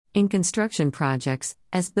In construction projects,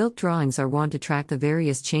 as-built drawings are wont to track the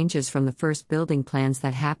various changes from the first building plans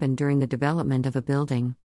that happen during the development of a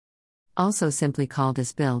building. Also simply called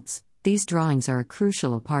as-builts, these drawings are a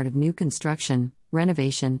crucial part of new construction,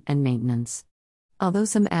 renovation, and maintenance. Although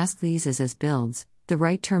some ask these as-builds, the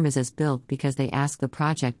right term is as-built because they ask the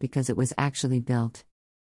project because it was actually built.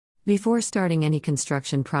 Before starting any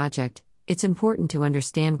construction project, it's important to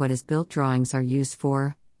understand what as-built drawings are used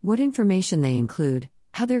for, what information they include,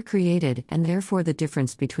 how they're created, and therefore the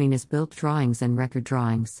difference between as-built drawings and record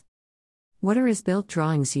drawings. What are as-built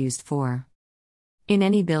drawings used for? In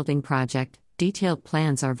any building project, detailed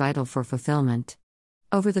plans are vital for fulfillment.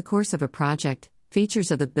 Over the course of a project,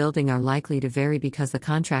 features of the building are likely to vary because the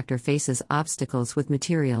contractor faces obstacles with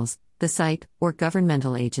materials, the site, or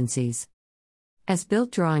governmental agencies.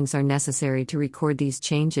 As-built drawings are necessary to record these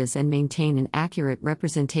changes and maintain an accurate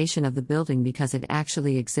representation of the building because it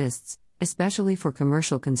actually exists, especially for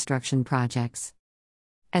commercial construction projects.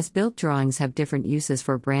 As-built drawings have different uses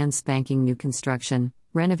for brand spanking new construction,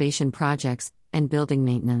 renovation projects, and building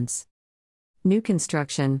maintenance. New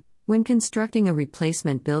construction. When constructing a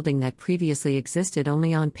replacement building that previously existed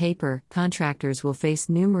only on paper, contractors will face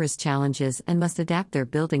numerous challenges and must adapt their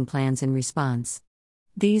building plans in response.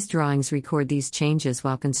 These drawings record these changes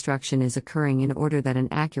while construction is occurring in order that an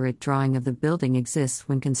accurate drawing of the building exists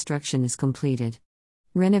when construction is completed.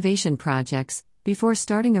 Renovation projects. Before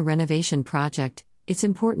starting a renovation project, it's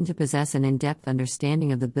important to possess an in-depth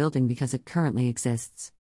understanding of the building because it currently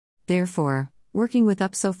exists. Therefore, working with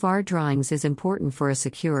up-so-far drawings is important for a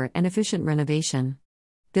secure and efficient renovation.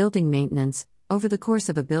 Building maintenance. Over the course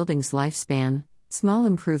of a building's lifespan, small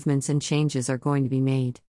improvements and changes are going to be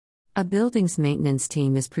made. A building's maintenance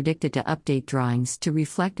team is predicted to update drawings to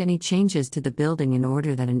reflect any changes to the building in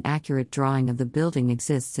order that an accurate drawing of the building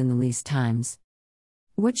exists in the least times.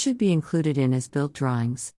 What should be included in as-built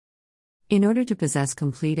drawings? In order to possess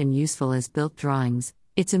complete and useful as-built drawings,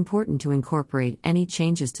 it's important to incorporate any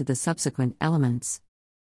changes to the subsequent elements.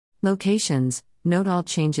 Locations. Note all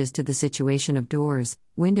changes to the situation of doors,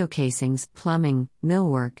 window casings, plumbing,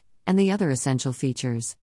 millwork, and the other essential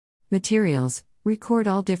features. Materials. Record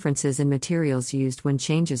all differences in materials used when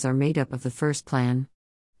changes are made up of the first plan.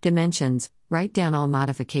 Dimensions. Write down all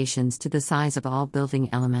modifications to the size of all building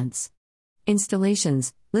elements.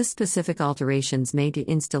 Installations. List specific alterations made to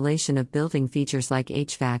installation of building features like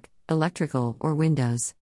HVAC, electrical, or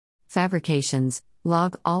windows. Fabrications.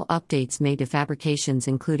 Log all updates made to fabrications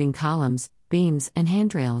including columns, beams, and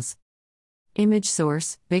handrails. Image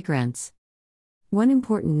source, BigRents. One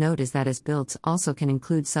important note is that as-builts also can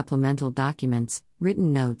include supplemental documents,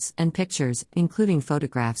 written notes, and pictures, including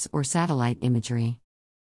photographs or satellite imagery.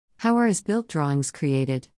 How are as-built drawings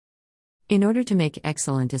created? In order to make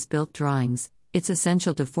excellent as-built drawings, it's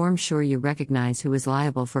essential to form sure you recognize who is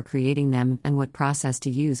liable for creating them and what process to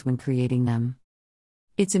use when creating them.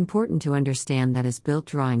 It's important to understand that as-built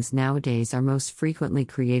drawings nowadays are most frequently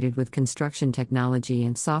created with construction technology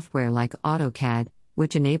and software like AutoCAD,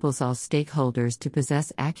 which enables all stakeholders to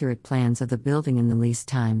possess accurate plans of the building in the least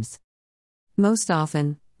times. Most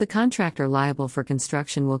often, the contractor liable for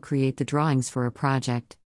construction will create the drawings for a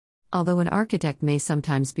project. Although an architect may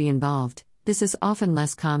sometimes be involved, this is often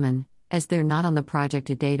less common, as they're not on the project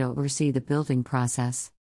to date or oversee the building process.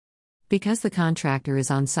 Because the contractor is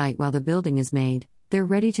on site while the building is made, they're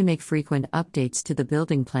ready to make frequent updates to the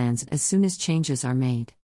building plans as soon as changes are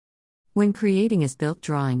made. When creating as-built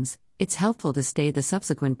drawings, it's helpful to stay the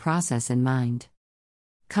subsequent process in mind.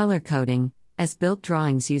 Color coding. As-built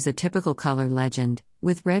drawings use a typical color legend,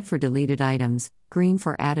 with red for deleted items, green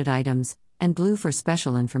for added items, and blue for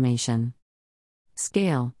special information.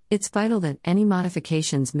 Scale. It's vital that any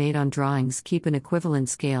modifications made on drawings keep an equivalent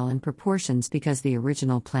scale and proportions because the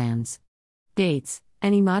original plans. Dates.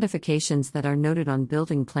 Any modifications that are noted on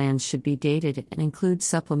building plans should be dated and include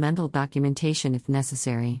supplemental documentation if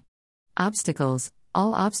necessary. Obstacles.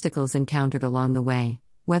 All obstacles encountered along the way,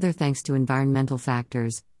 whether thanks to environmental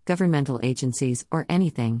factors, governmental agencies, or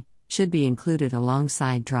anything, should be included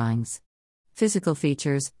alongside drawings. Physical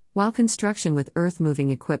features. While construction with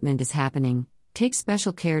earth-moving equipment is happening, take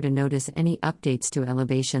special care to notice any updates to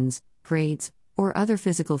elevations, grades, or other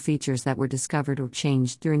physical features that were discovered or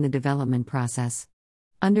changed during the development process.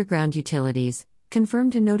 Underground utilities.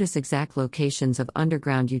 Confirm to notice exact locations of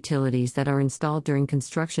underground utilities that are installed during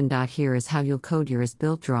construction. Here is how you'll code your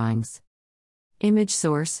as-built drawings. Image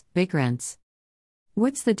source, BigRents.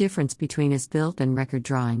 What's the difference between as-built and record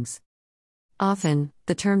drawings? Often,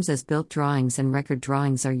 the terms as-built drawings and record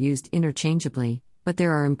drawings are used interchangeably, but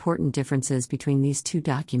there are important differences between these two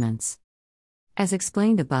documents. As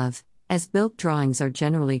explained above, As-built drawings are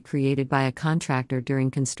generally created by a contractor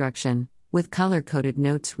during construction, with color-coded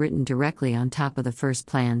notes written directly on top of the first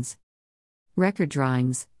plans. Record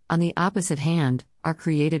drawings, on the opposite hand, are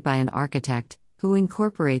created by an architect, who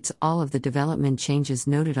incorporates all of the development changes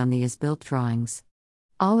noted on the as-built drawings.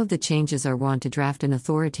 All of the changes are want to draft an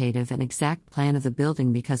authoritative and exact plan of the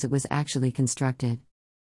building because it was actually constructed.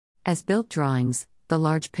 As-built drawings, the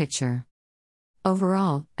large picture.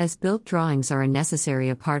 Overall, as-built drawings are a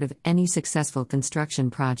necessary part of any successful construction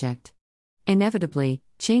project. Inevitably,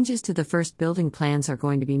 changes to the first building plans are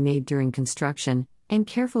going to be made during construction, and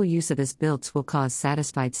careful use of as-builts will cause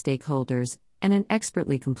satisfied stakeholders and an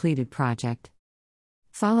expertly completed project.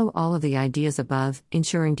 Follow all of the ideas above,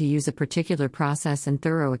 ensuring to use a particular process and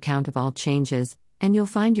thorough account of all changes, and you'll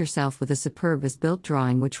find yourself with a superb as-built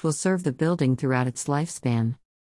drawing which will serve the building throughout its lifespan.